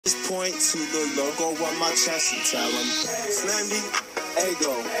point to the logo on my chest and tell them, slam the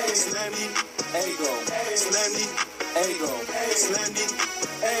ego, slam the ego, slam the ego, slam the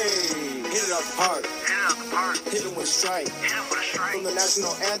hey. Hit it up hard, hit it with strike, from the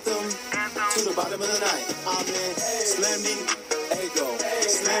national anthem to the bottom of the night. Amen. Slam the ego,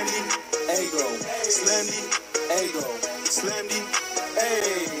 slam the ego, slam the ego, slam the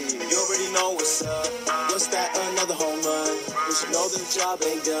hey. You already know what's up. What's that? Another home run. We should know the job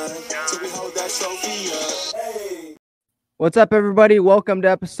ain't done till we hold that trophy up. Hey. What's up, everybody? Welcome to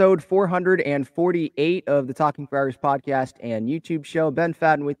episode 448 of the Talking Friars podcast and YouTube show. Ben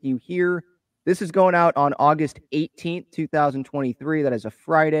Fadden with you here. This is going out on August 18th, 2023. That is a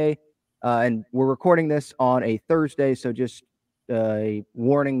Friday, and we're recording this on a Thursday, so just a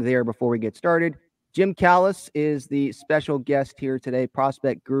warning there before we get started. Jim Callis is the special guest here today,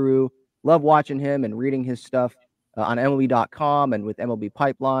 prospect guru. Love watching him and reading his stuff on MLB.com and with MLB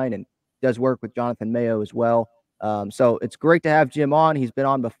Pipeline, and does work with Jonathan Mayo as well. So it's great to have Jim on. He's been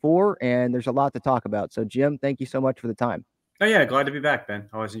on before, and there's a lot to talk about. So, Jim, thank you so much for the time. Oh, yeah, glad to be back, Ben.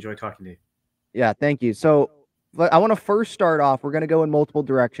 Always enjoy talking to you. Yeah, thank you. So I want to first start off. We're going to go in multiple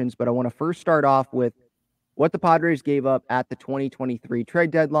directions, but I want to first start off with what the Padres gave up at the 2023 trade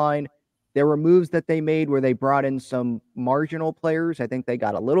deadline. There were moves that they made where they brought in some marginal players. I think they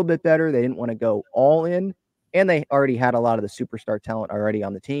got a little bit better. They didn't want to go all in, and they already had a lot of the superstar talent already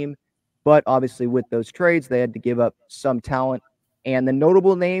on the team. But obviously with those trades, they had to give up some talent. And the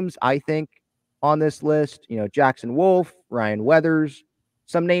notable names, I think, on this list, Jackson Wolf, Ryan Weathers,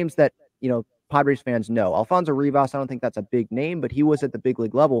 some names that, Padres fans know. Alfonso Rivas, I don't think that's a big name, but he was at the big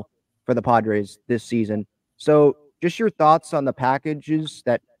league level for the Padres this season. So just your thoughts on the packages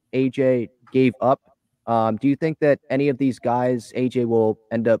that AJ gave up. Do you think that any of these guys AJ will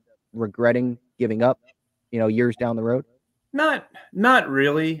end up regretting giving up, years down the road? Not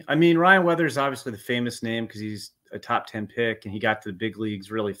really. I mean, Ryan Weathers is obviously the famous name because he's a top 10 pick and he got to the big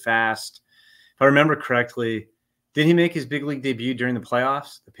leagues really fast. If I remember correctly, did he make his big league debut during the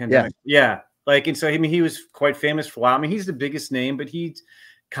playoffs? The pandemic? Yeah. And so, he was quite famous for a while. I mean, he's the biggest name, but he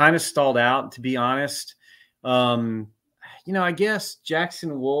kind of stalled out, to be honest. I guess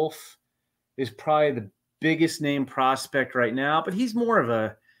Jackson Wolf is probably the biggest name prospect right now, but he's more of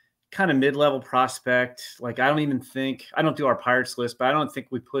a kind of mid-level prospect. I don't do our Pirates list, but I don't think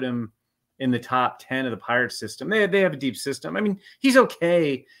we put him in the top 10 of the Pirates system. They have a deep system. I mean, he's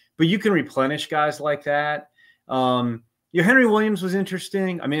okay, but you can replenish guys like that. Henry Williams was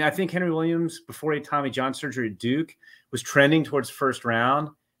interesting. I mean, I think Henry Williams, before he had Tommy John surgery at Duke, was trending towards first round,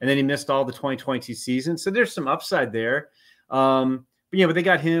 and then he missed all the 2022 season. So there's some upside there. But they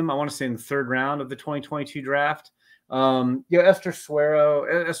got him, I want to say, in the third round of the 2022 draft. Esther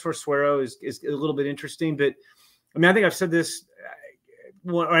Suero is a little bit interesting, but I mean, I think I've said this.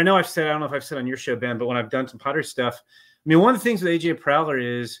 I don't know if I've said on your show, Ben, but when I've done some Padres stuff, I mean, one of the things with AJ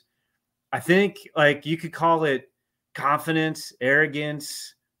Preller is, I think, you could call it confidence,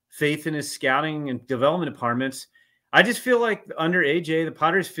 arrogance, faith in his scouting and development departments. I just feel like under AJ, the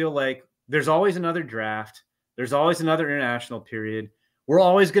Padres feel like there's always another draft. There's always another international period. We're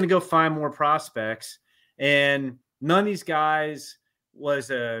always going to go find more prospects. And none of these guys was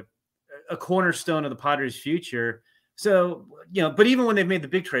a cornerstone of the Padres' future. So, but even when they've made the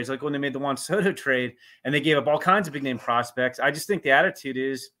big trades, like when they made the Juan Soto trade and they gave up all kinds of big name prospects, I just think the attitude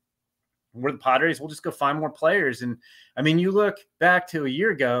is, we're the Padres, we'll just go find more players. And I mean, you look back to a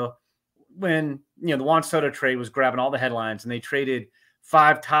year ago when, the Juan Soto trade was grabbing all the headlines and they traded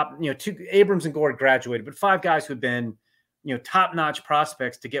five top, two, Abrams and Gore graduated, but five guys who had been, top-notch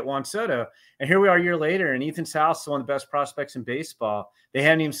prospects to get Juan Soto. And here we are a year later, and Ethan Salas is one of the best prospects in baseball. They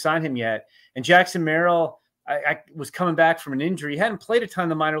hadn't even signed him yet. And Jackson Merrill, I was coming back from an injury. He hadn't played a ton in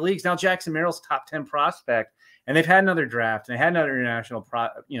the minor leagues. Now Jackson Merrill's top 10 prospect, and they've had another draft, and they had another international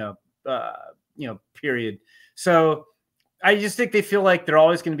period. So I just think they feel like they're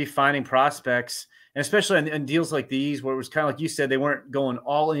always going to be finding prospects, and especially in deals like these, where it was kind of like you said, they weren't going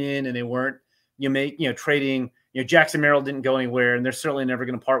all in, and they weren't trading. Jackson Merrill didn't go anywhere, and they're certainly never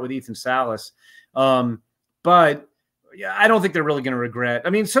going to part with Ethan Salas. But yeah, I don't think they're really going to regret. I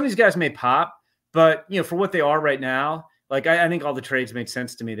mean, some of these guys may pop, but for what they are right now, I think all the trades made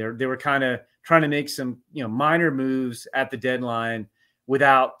sense to me. They were kind of trying to make some minor moves at the deadline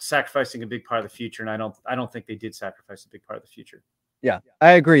without sacrificing a big part of the future. And I don't think they did sacrifice a big part of the future. Yeah,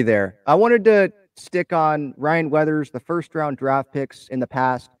 I agree there. I wanted to stick on Ryan Weathers, the first round draft picks in the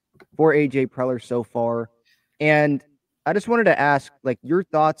past for AJ Preller so far. And I just wanted to ask, your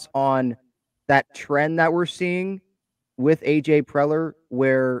thoughts on that trend that we're seeing with AJ Preller,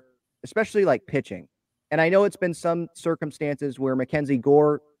 where especially pitching. And I know it's been some circumstances where Mackenzie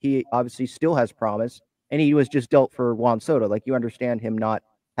Gore he obviously still has promise, and he was just dealt for Juan Soto. Like, you understand him not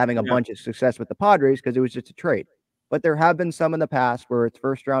having a bunch of success with the Padres because it was just a trade. But there have been some in the past where it's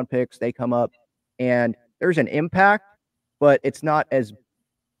first round picks, they come up and there's an impact, but it's not as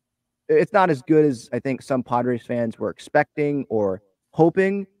good as I think some Padres fans were expecting or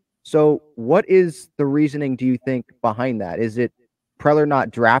hoping. So what is the reasoning, do you think, behind that? Is it Preller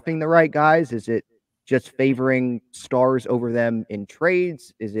not drafting the right guys? Is it just favoring stars over them in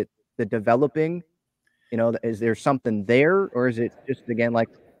trades? Is it the developing? Is there something there, or is it just, again, like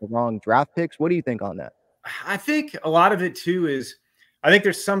the wrong draft picks? What do you think on that? I think a lot of it too is, I think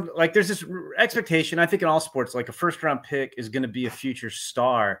there's this expectation. I think in all sports, like a first round pick is going to be a future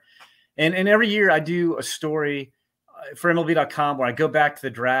star. And every year I do a story for MLB.com where I go back to the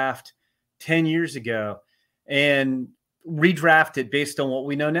draft 10 years ago and redraft it based on what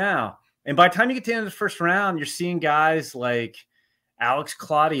we know now. And by the time you get to the end of the first round, you're seeing guys like Alex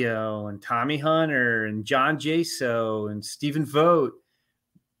Claudio and Tommy Hunter and John Jaso and Stephen Vogt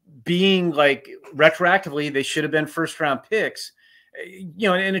being like retroactively, they should have been first round picks.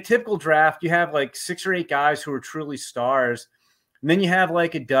 In a typical draft, you have like 6 or 8 guys who are truly stars. And then you have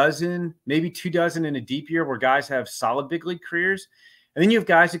like a dozen, maybe 2 dozen in a deep year where guys have solid big league careers. And then you have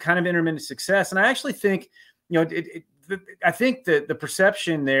guys who kind of intermittent success. And I actually think, I think that the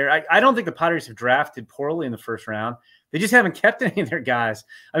perception there, I don't think the Padres have drafted poorly in the first round. They just haven't kept any of their guys.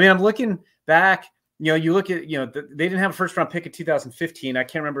 I mean, I'm looking back, you look at, they didn't have a first round pick in 2015. I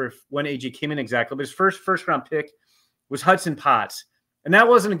can't remember when AJ came in exactly, but his first round pick was Hudson Potts. And that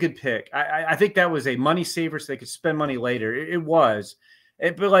wasn't a good pick. I think that was a money saver so they could spend money later. It was.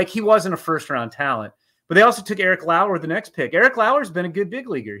 But like, he wasn't a first round talent. But they also took Eric Lauer the next pick. Eric Lauer's been a good big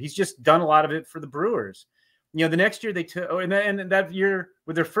leaguer. He's just done a lot of it for the Brewers. The next year they took, and that year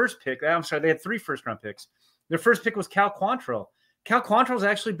with their first pick, I'm sorry, they had 3 first round picks. Their first pick was Cal Quantrill. Cal Quantrill's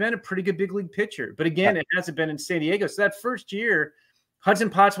actually been a pretty good big league pitcher. But again, it hasn't been in San Diego. So that first year, Hudson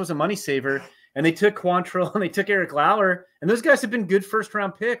Potts was a money saver. And they took Quantrill and they took Eric Lauer. And those guys have been good first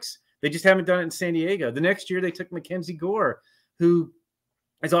round picks. They just haven't done it in San Diego. The next year they took Mackenzie Gore, who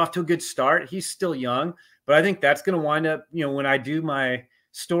is off to a good start. He's still young, but I think that's going to wind up, when I do my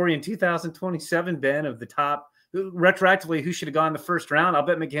story in 2027, Ben, of the top retroactively who should have gone in the first round, I'll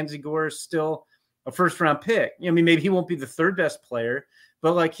bet Mackenzie Gore is still a first round pick. Maybe he won't be the 3rd best player,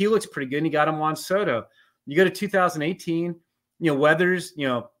 but like, he looks pretty good. And he got him Juan Soto. You go to 2018, Weathers,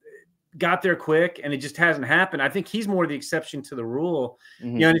 got there quick, and it just hasn't happened. I think he's more the exception to the rule.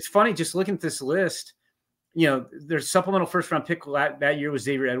 And it's funny, just looking at this list, their supplemental first round pick that year was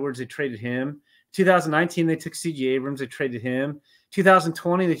Xavier Edwards. They traded him. 2019, they took C.J. Abrams. They traded him.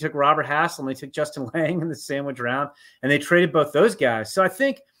 2020, they took Robert Hassel, and they took Justin Lang in the sandwich round, and they traded both those guys. So I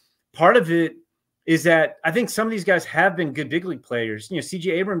think part of it is that I think some of these guys have been good big league players. C.J.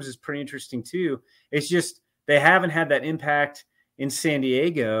 Abrams is pretty interesting too. It's just they haven't had that impact in San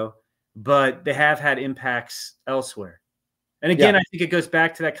Diego, but they have had impacts elsewhere. And again, I think it goes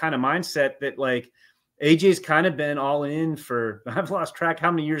back to that kind of mindset that like AJ's kind of been all in for, I've lost track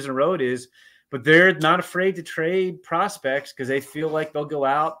how many years in a row it is, but they're not afraid to trade prospects because they feel like they'll go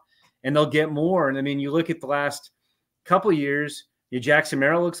out and they'll get more. And I mean, you look at the last couple of years, Jackson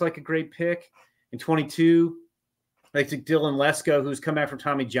Merrill looks like a great pick. In 22, they took Dylan Lesko, who's come back from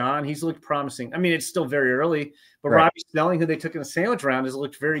Tommy John. He's looked promising. I mean, it's still very early, but right. Robbie Snelling, who they took in the sandwich round, has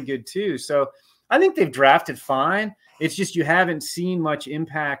looked very good too. So I think they've drafted fine. It's just you haven't seen much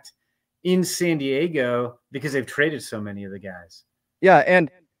impact in San Diego because they've traded so many of the guys. Yeah,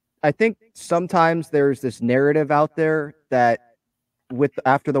 and I think sometimes there's this narrative out there that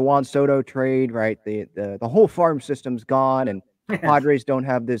after the Juan Soto trade, right, the whole farm system's gone and the Padres don't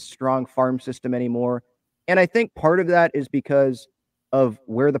have this strong farm system anymore. And I think part of that is because of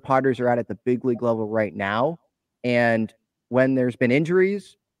where the Padres are at the big league level right now. And when there's been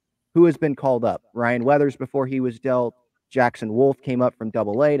injuries, who has been called up? Ryan Weathers before he was dealt. Jackson Wolf came up from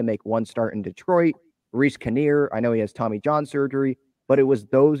Double-A to make one start in Detroit. Reese Kinnear, I know he has Tommy John surgery, but it was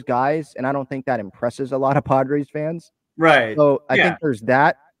those guys, and I don't think that impresses a lot of Padres fans. Right. So I think there's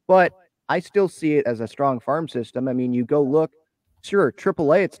that, but I still see it as a strong farm system. I mean, you go look, sure,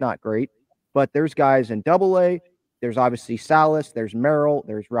 Triple-A, it's not great, but there's guys in Double-A. There's obviously Salas, there's Merrill,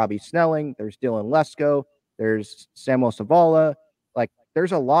 there's Robbie Snelling, there's Dylan Lesko, there's Samuel Zavala. Like,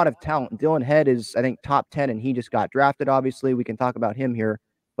 there's a lot of talent. Dylan Head is, I think, top 10, and he just got drafted, obviously. We can talk about him here.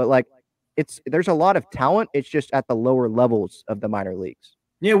 But, like, there's a lot of talent. It's just at the lower levels of the minor leagues.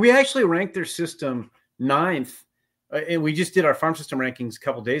 Yeah, we actually ranked their system 9th. And we just did our farm system rankings a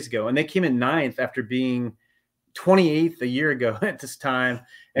couple days ago, and they came in 9th after being 28th a year ago at this time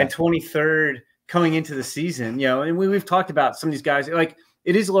and 23rd coming into the season. And we've talked about some of these guys. Like,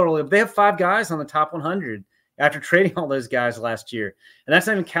 It is a little. They have 5 guys on the top 100 after trading all those guys last year, and that's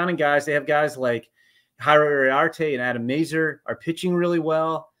not even counting guys. They have guys like Jairo Uriarte and Adam Mazur are pitching really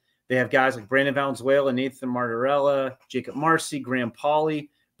well. They have guys like Brandon Valenzuela, Nathan Martorella, Jacob Marcy, Graham Pauley.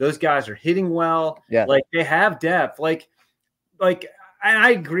 Those guys are hitting well. Yeah. Like they have depth. Like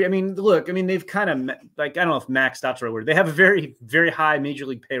I agree. I mean, look, I mean, they've kind of like, I don't know if maxed out's the right word. They have a very, very high major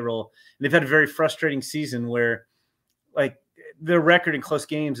league payroll. And they've had a very frustrating season where like their record in close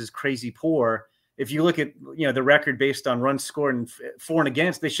games is crazy poor. If you look at, the record based on runs scored and for and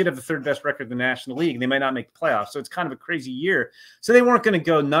against, they should have the 3rd best record in the National League. They might not make the playoffs. So it's kind of a crazy year. So they weren't going to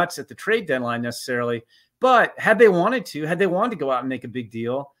go nuts at the trade deadline necessarily. But had they wanted to go out and make a big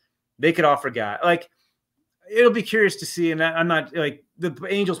deal, they could offer a guy. Like, it'll be curious to see. And I'm not like the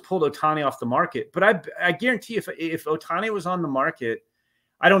Angels pulled Ohtani off the market, but I guarantee if Ohtani was on the market,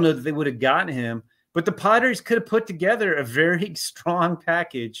 I don't know that they would have gotten him. But the Padres could have put together a very strong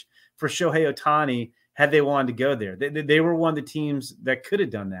package for Shohei Ohtani had they wanted to go there. They were one of the teams that could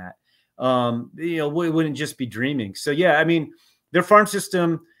have done that. It wouldn't just be dreaming. So, yeah, I mean, their farm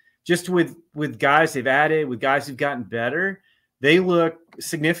system, just with guys they've added, with guys who've gotten better, they look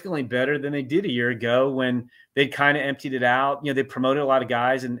significantly better than they did a year ago when they kind of emptied it out. They promoted a lot of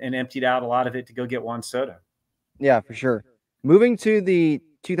guys and emptied out a lot of it to go get Juan Soto. Yeah, for sure. Moving to the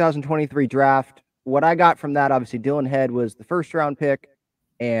 2023 draft, what I got from that, obviously, Dylan Head was the 1st-round pick.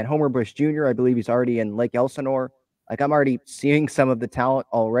 And Homer Bush Jr., I believe he's already in Lake Elsinore. Like, I'm already seeing some of the talent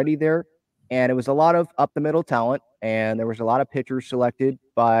already there. And it was a lot of up-the-middle talent. And there was a lot of pitchers selected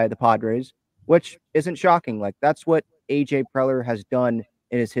by the Padres, which isn't shocking. Like, that's what A.J. Preller has done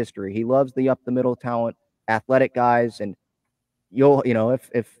in his history. He loves the up-the-middle talent, athletic guys. And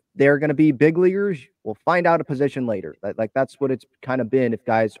if they're going to be big leaguers, we'll find out a position later. Like, that's what it's kind of been if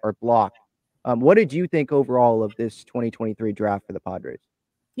guys are blocked. What did you think overall of this 2023 draft for the Padres?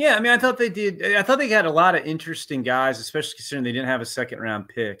 Yeah, I mean, I thought they did. I thought they had a lot of interesting guys, especially considering they didn't have a 2nd-round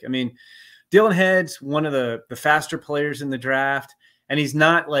pick. I mean, Dylan Head's one of the faster players in the draft, and he's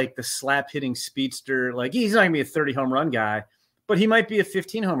not like the slap-hitting speedster. Like, he's not going to be a 30-home run guy, but he might be a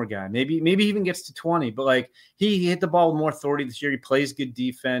 15-homer guy. Maybe even gets to 20. But, like, he hit the ball with more authority this year. He plays good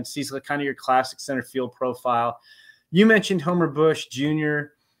defense. He's like kind of your classic center field profile. You mentioned Homer Bush Jr.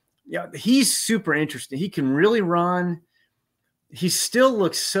 Yeah, he's super interesting. He can really run. He still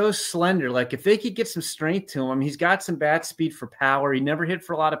looks so slender. Like, if they could get some strength to him, he's got some bat speed for power. He never hit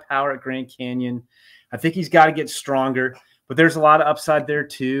for a lot of power at Grand Canyon. I think he's got to get stronger, but there's a lot of upside there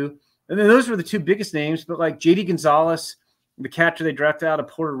too. And then those were the 2 biggest names, but like JD Gonzalez, the catcher they drafted out of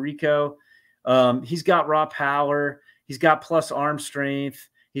Puerto Rico, he's got raw power. He's got plus arm strength.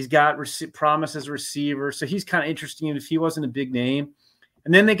 He's got promise as a receiver. So he's kind of interesting if he wasn't a big name.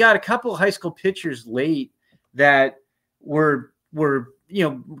 And then they got a couple of high school pitchers late that were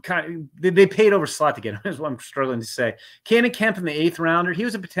kind of they paid over slot to get him, is what I'm struggling to say. Cannon Kemp in the 8th rounder. He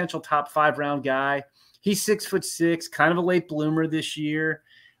was a potential top 5-round guy. He's 6'6", kind of a late bloomer this year.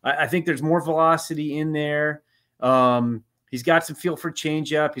 I think there's more velocity in there. He's got some feel for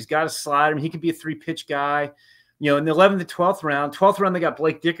changeup. He's got a slider. He could be a 3-pitch guy. In the 11th to 12th round, they got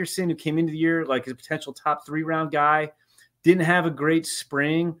Blake Dickerson, who came into the year like a potential top 3-round guy. Didn't have a great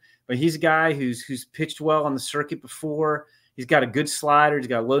spring, but he's a guy who's pitched well on the circuit before. He's got a good slider. He's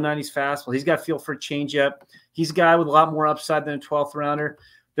got a low 90s fastball. He's got feel for a changeup. He's a guy with a lot more upside than a 12th rounder.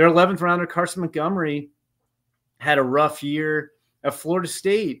 Their 11th rounder, Carson Montgomery, had a rough year at Florida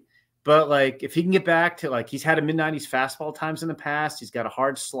State. But, like, if he can get back to, like, he's had a mid-90s fastball times in the past. He's got a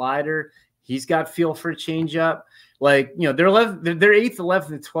hard slider. He's got feel for a changeup. Like, their 8th, 11th,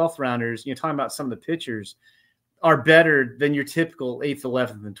 and 12th rounders, talking about some of the pitchers, are better than your typical 8th,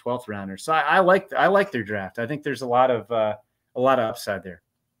 11th, and 12th rounder. So I like their draft. I think there's a lot of upside there.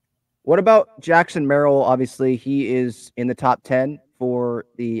 What about Jackson Merrill? Obviously, he is in the top 10 for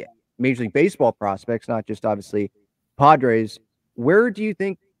the Major League Baseball prospects, not just obviously Padres. Where do you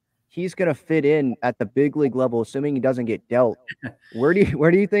think he's going to fit in at the big league level, assuming he doesn't get dealt? Where do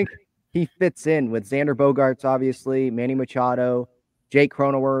you think he fits in with Xander Bogaerts, obviously, Manny Machado, Jake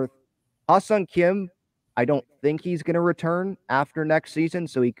Cronenworth, Ha-Seong Kim? I don't think he's going to return after next season,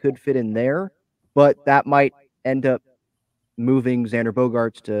 so he could fit in there. But that might end up moving Xander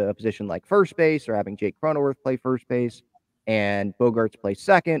Bogaerts to a position like first base, or having Jake Cronenworth play first base and Bogaerts play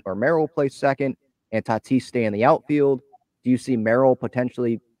second, or Merrill play second and Tatis stay in the outfield. Do you see Merrill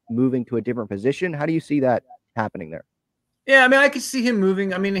potentially moving to a different position? How do you see that happening there? Yeah, I mean, I could see him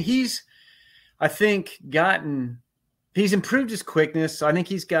moving. I mean, he's improved his quickness. So I think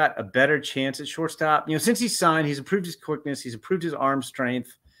he's got a better chance at shortstop. Since he's signed, he's improved his quickness. He's improved his arm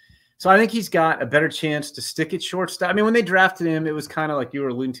strength. So I think he's got a better chance to stick at shortstop. I mean, when they drafted him, it was kind of like you were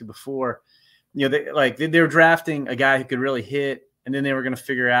alluding to before. You know, they were drafting a guy who could really hit, and then they were going to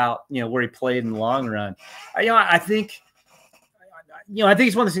figure out, you know, where he played in the long run. I think it's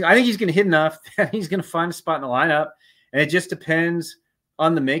one of those things. I think he's going to hit enough that he's going to find a spot in the lineup, and it just depends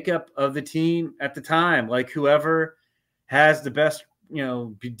on the makeup of the team at the time. Like whoever has the best, you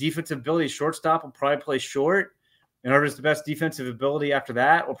know, defensive ability, shortstop will probably play short. And whoever's the best defensive ability after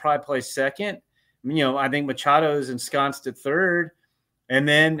that will probably play second. You know, I think Machado's ensconced at third, and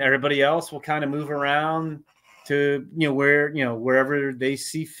then everybody else will kind of move around to, wherever they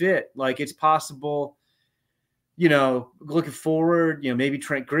see fit. Like it's possible, you know, looking forward, you know, maybe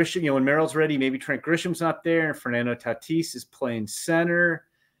Trent Grisham, you know, when Merrill's ready, maybe Trent Grisham's not there and Fernando Tatis is playing center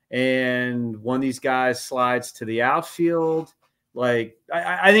and one of these guys slides to the outfield. Like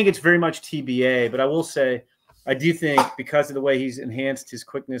I think it's very much TBA, but I will say, I do think because of the way he's enhanced his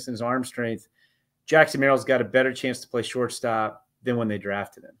quickness and his arm strength, Jackson Merrill's got a better chance to play shortstop than when they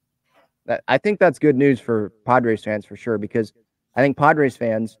drafted him. I think that's good news for Padres fans for sure, because I think Padres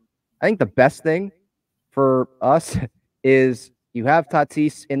fans, I think the best thing for us is you have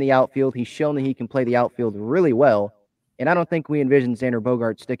Tatis in the outfield. He's shown that he can play the outfield really well. And I don't think we envision Xander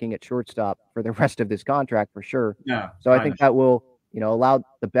Bogaerts sticking at shortstop for the rest of this contract for sure. No, so I think that will, you know, allow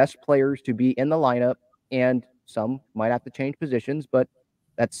the best players to be in the lineup, and some might have to change positions, but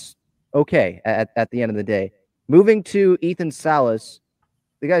that's okay at the end of the day. Moving to Ethan Salas,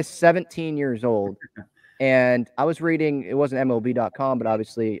 the guy's 17 years old. And I was reading, it wasn't MLB.com, but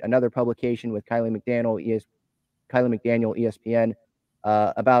obviously another publication with Kylie McDaniel, ESPN,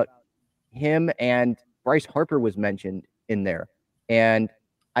 about him, and Bryce Harper was mentioned in there. And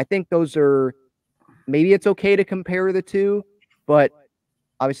I think those are, maybe it's okay to compare the two, but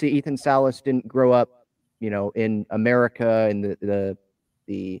obviously Ethan Salas didn't grow up, you know, in America and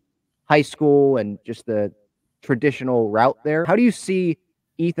the high school and just the traditional route there. How do you see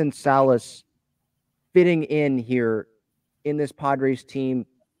Ethan Salas fitting in here in this Padres team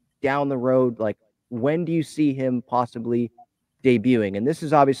down the road? Like, when do you see him possibly debuting? And this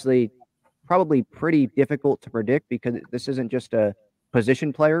is obviously probably pretty difficult to predict because this isn't just a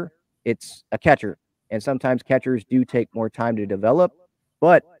position player, it's a catcher. And sometimes catchers do take more time to develop,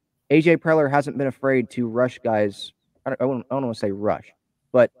 but AJ Preller hasn't been afraid to rush guys. I don't want to say rush,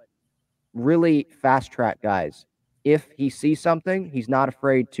 but really fast track guys. If he sees something, he's not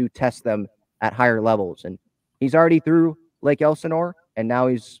afraid to test them at higher levels. And he's already through Lake Elsinore, and now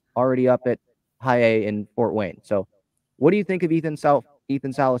he's already up at High A in Fort Wayne. So what do you think of Ethan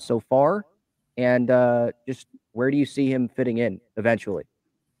Salas so far? And just where do you see him fitting in eventually?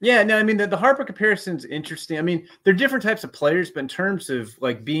 Yeah, no, I mean, the Harper comparison's interesting. I mean, they're different types of players, but in terms of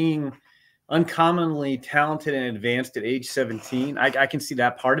like being uncommonly talented and advanced at age 17, I can see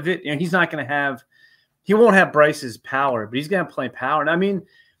that part of it. You know, he's not going to have, he won't have Bryce's power, but he's going to play power. And I mean,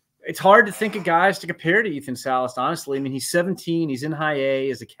 it's hard to think of guys to compare to Ethan Salas, honestly. I mean, he's 17, he's in High A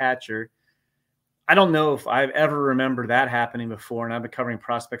as a catcher. I don't know if I've ever remembered that happening before, and I've been covering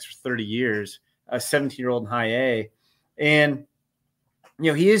prospects for 30 years, a 17-year-old in High A. And you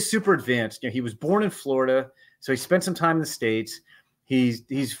know, he is super advanced. You know, he was born in Florida, so he spent some time in the States.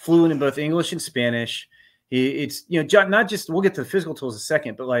 He's fluent in both English and Spanish. It's, you know, not just, we'll get to the physical tools in a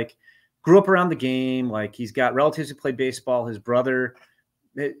second, but like grew up around the game. Like he's got relatives who play baseball. His brother,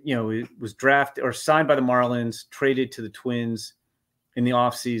 you know, was drafted or signed by the Marlins, traded to the Twins in the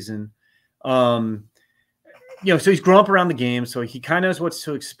offseason. You know, so he's grown up around the game, so he kind of knows what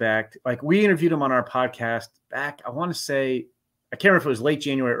to expect. Like we interviewed him on our podcast back, I want to say, I can't remember if it was late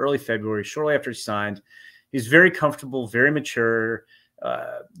January, early February, shortly after he signed. He's very comfortable, very mature.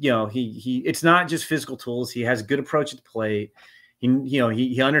 You know, it's not just physical tools. He has a good approach at the plate.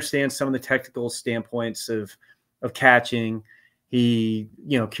 He understands some of the technical standpoints of catching. He,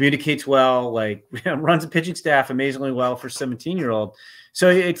 you know, communicates well, like runs a pitching staff amazingly well for a 17-year-old. So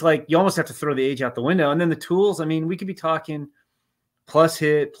it's like you almost have to throw the age out the window. And then the tools, I mean, we could be talking plus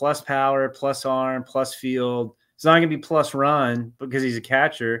hit, plus power, plus arm, plus field. It's not going to be plus run because he's a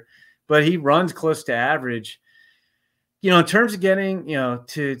catcher, but he runs close to average. You know, in terms of getting, you know,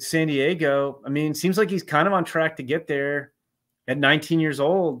 to San Diego, I mean, it seems like he's kind of on track to get there at 19 years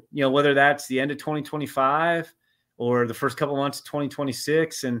old, you know, whether that's the end of 2025 or the first couple of months of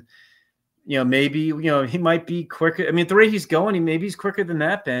 2026. And, you know, maybe, you know, he might be quicker. I mean, at the rate he's going, maybe he's quicker than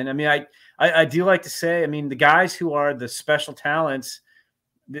that, Ben. I mean, I do like to say, I mean, the guys who are the special talents,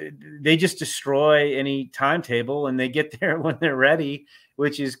 they just destroy any timetable and they get there when they're ready,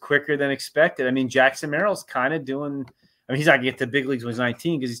 which is quicker than expected. I mean, Jackson Merrill's kind of doing, I mean, he's not going to get to the big leagues when he's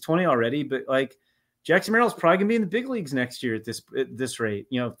 19 because he's 20 already, but like Jackson Merrill's probably gonna be in the big leagues next year at this rate.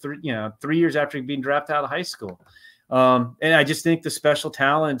 3 years after being drafted out of high school. And I just think the special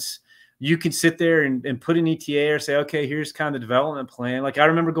talents, you can sit there and put an ETA or say, okay, here's kind of the development plan. Like I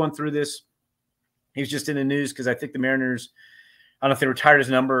remember going through this. He was just in the news because I think the Mariners, I don't know if they retired his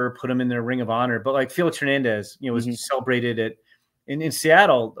number or put him in their Ring of Honor, but like Felix Hernandez, was celebrated in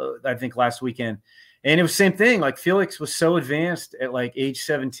Seattle, I think last weekend. And it was the same thing. Like Felix was so advanced at like age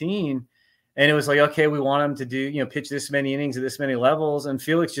 17. And it was like, okay, we want him to do, pitch this many innings at this many levels. And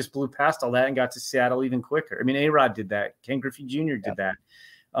Felix just blew past all that and got to Seattle even quicker. I mean, A-Rod did that. Ken Griffey Jr. did that.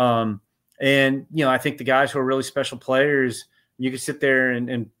 And I think the guys who are really special players, you can sit there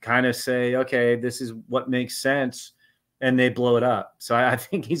and kind of say, okay, this is what makes sense. And they blow it up. So I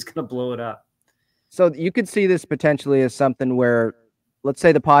think he's going to blow it up. So you could see this potentially as something where, let's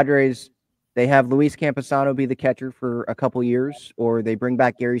say the Padres, they have Luis Camposano be the catcher for a couple years, or they bring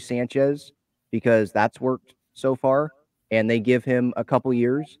back Gary Sanchez because that's worked so far, and they give him a couple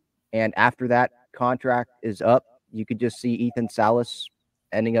years. And after that contract is up, you could just see Ethan Salas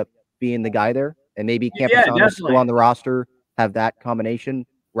ending up being the guy there, and maybe Camposano still on the roster, have that combination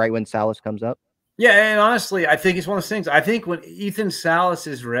right when Salas comes up. Yeah, and honestly, I think it's one of those things. I think when Ethan Salas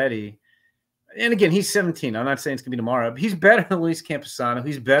is ready, and again, he's 17. I'm not saying it's going to be tomorrow, but he's better than Luis Camposano.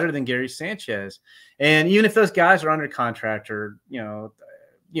 He's better than Gary Sanchez. And even if those guys are under contract or,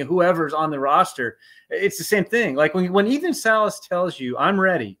 whoever's on the roster, it's the same thing. Like when Ethan Salas tells you, I'm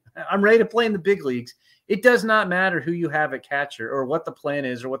ready to play in the big leagues, it does not matter who you have at catcher or what the plan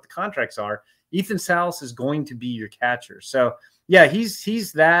is or what the contracts are. Ethan Salas is going to be your catcher. So, yeah,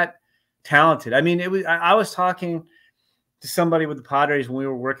 he's that talented. I mean, I was talking to somebody with the Padres when we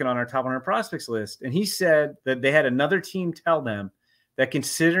were working on our top 100 prospects list, and he said that they had another team tell them that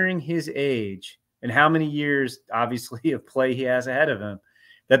considering his age and how many years, obviously, of play he has ahead of him,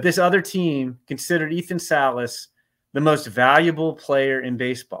 that this other team considered Ethan Salas the most valuable player in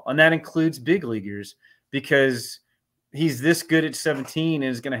baseball, and that includes big leaguers because he's this good at 17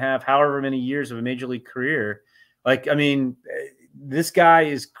 and is going to have however many years of a major league career. Like, I mean, this guy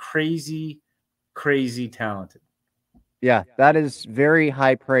is crazy, crazy talented. Yeah, that is very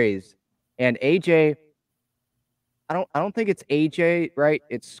high praise. And AJ, I don't think it's AJ, right?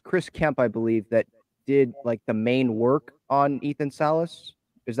 It's Chris Kemp, I believe, that did like the main work on Ethan Salas.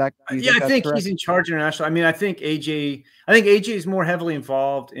 Is that? Yeah, I think he's in charge international. I mean, I think AJ is more heavily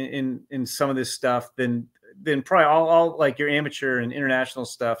involved in some of this stuff than probably all like your amateur and international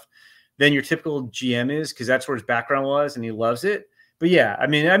stuff than your typical GM is, because that's where his background was and he loves it. But yeah, I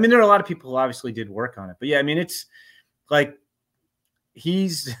mean, there are a lot of people who obviously did work on it. But yeah, I mean, it's like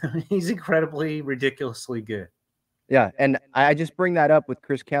he's incredibly, ridiculously good. Yeah, and I just bring that up with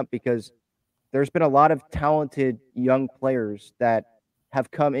Chris Kemp because there's been a lot of talented young players that have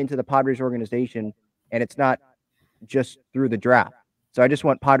come into the Padres organization, and it's not just through the draft. So I just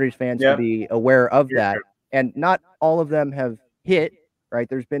want Padres fans to be aware of that. Sure. And not all of them have hit, right?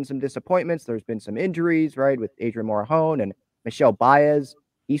 There's been some disappointments. There's been some injuries, right, with Adrian Morejon and Michel Baez.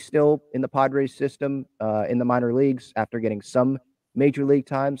 He's still in the Padres system in the minor leagues after getting some major league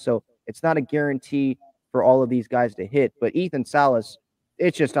time. So it's not a guarantee for all of these guys to hit. But Ethan Salas,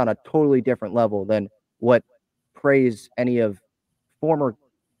 it's just on a totally different level than what praise any of former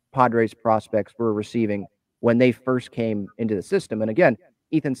Padres prospects were receiving when they first came into the system. And again,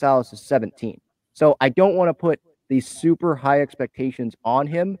 Ethan Salas is 17. So I don't want to put these super high expectations on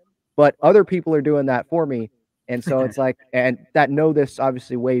him, but other people are doing that for me. And so it's like, and that know this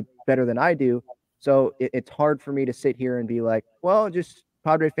obviously way better than I do. So it's hard for me to sit here and be like, well, just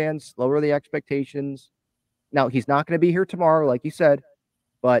Padre fans, lower the expectations. Now, he's not going to be here tomorrow, like you said,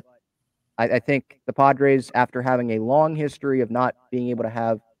 but I think the Padres, after having a long history of not being able to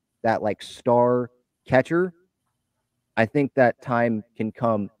have that like star catcher, I think that time can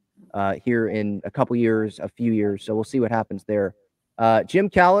come here in a couple years, a few years. So we'll see what happens there. Jim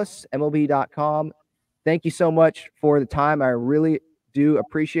Callis, MLB.com. Thank you so much for the time. I really do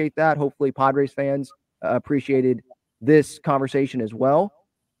appreciate that. Hopefully Padres fans appreciated this conversation as well.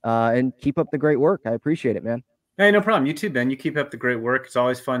 And keep up the great work. I appreciate it, man. Hey, no problem. You too, Ben. You keep up the great work. It's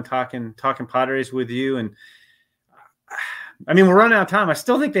always fun talking Padres with you. And I mean, we're running out of time. I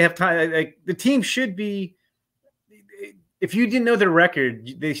still think they have time. Like, the team should be. If you didn't know their record,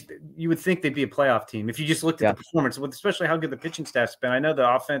 you would think they'd be a playoff team. If you just looked at the performance, especially how good the pitching staff's been. I know the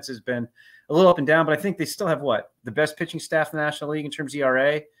offense has been a little up and down, but I think they still have the best pitching staff in the National League in terms of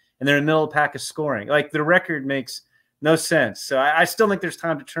ERA, and they're in the middle of the pack of scoring. Like, the record makes no sense. So I still think there's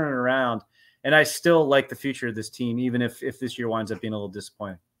time to turn it around, and I still like the future of this team, even if this year winds up being a little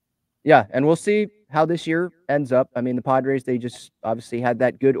disappointing. Yeah, and we'll see how this year ends up. I mean, the Padres, they just obviously had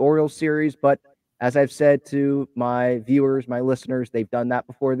that good Orioles series, but as I've said to my viewers, my listeners, they've done that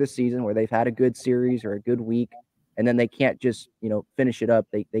before this season where they've had a good series or a good week, and then they can't just, finish it up.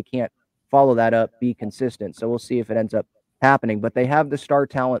 They can't follow that up, be consistent. So we'll see if it ends up happening. But they have the star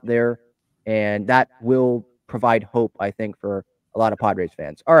talent there, and that will provide hope, I think, for a lot of Padres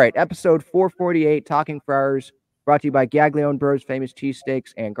fans. All right, episode 448, Talking Friars, brought to you by Gaglione Bros, famous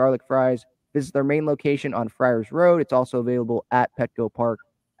cheesesteaks and garlic fries. Visit their main location on Friars Road. It's also available at Petco Park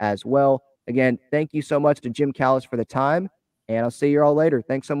as well. Again, thank you so much to Jim Callis for the time, and I'll see you all later.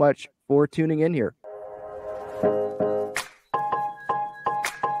 Thanks so much for tuning in here.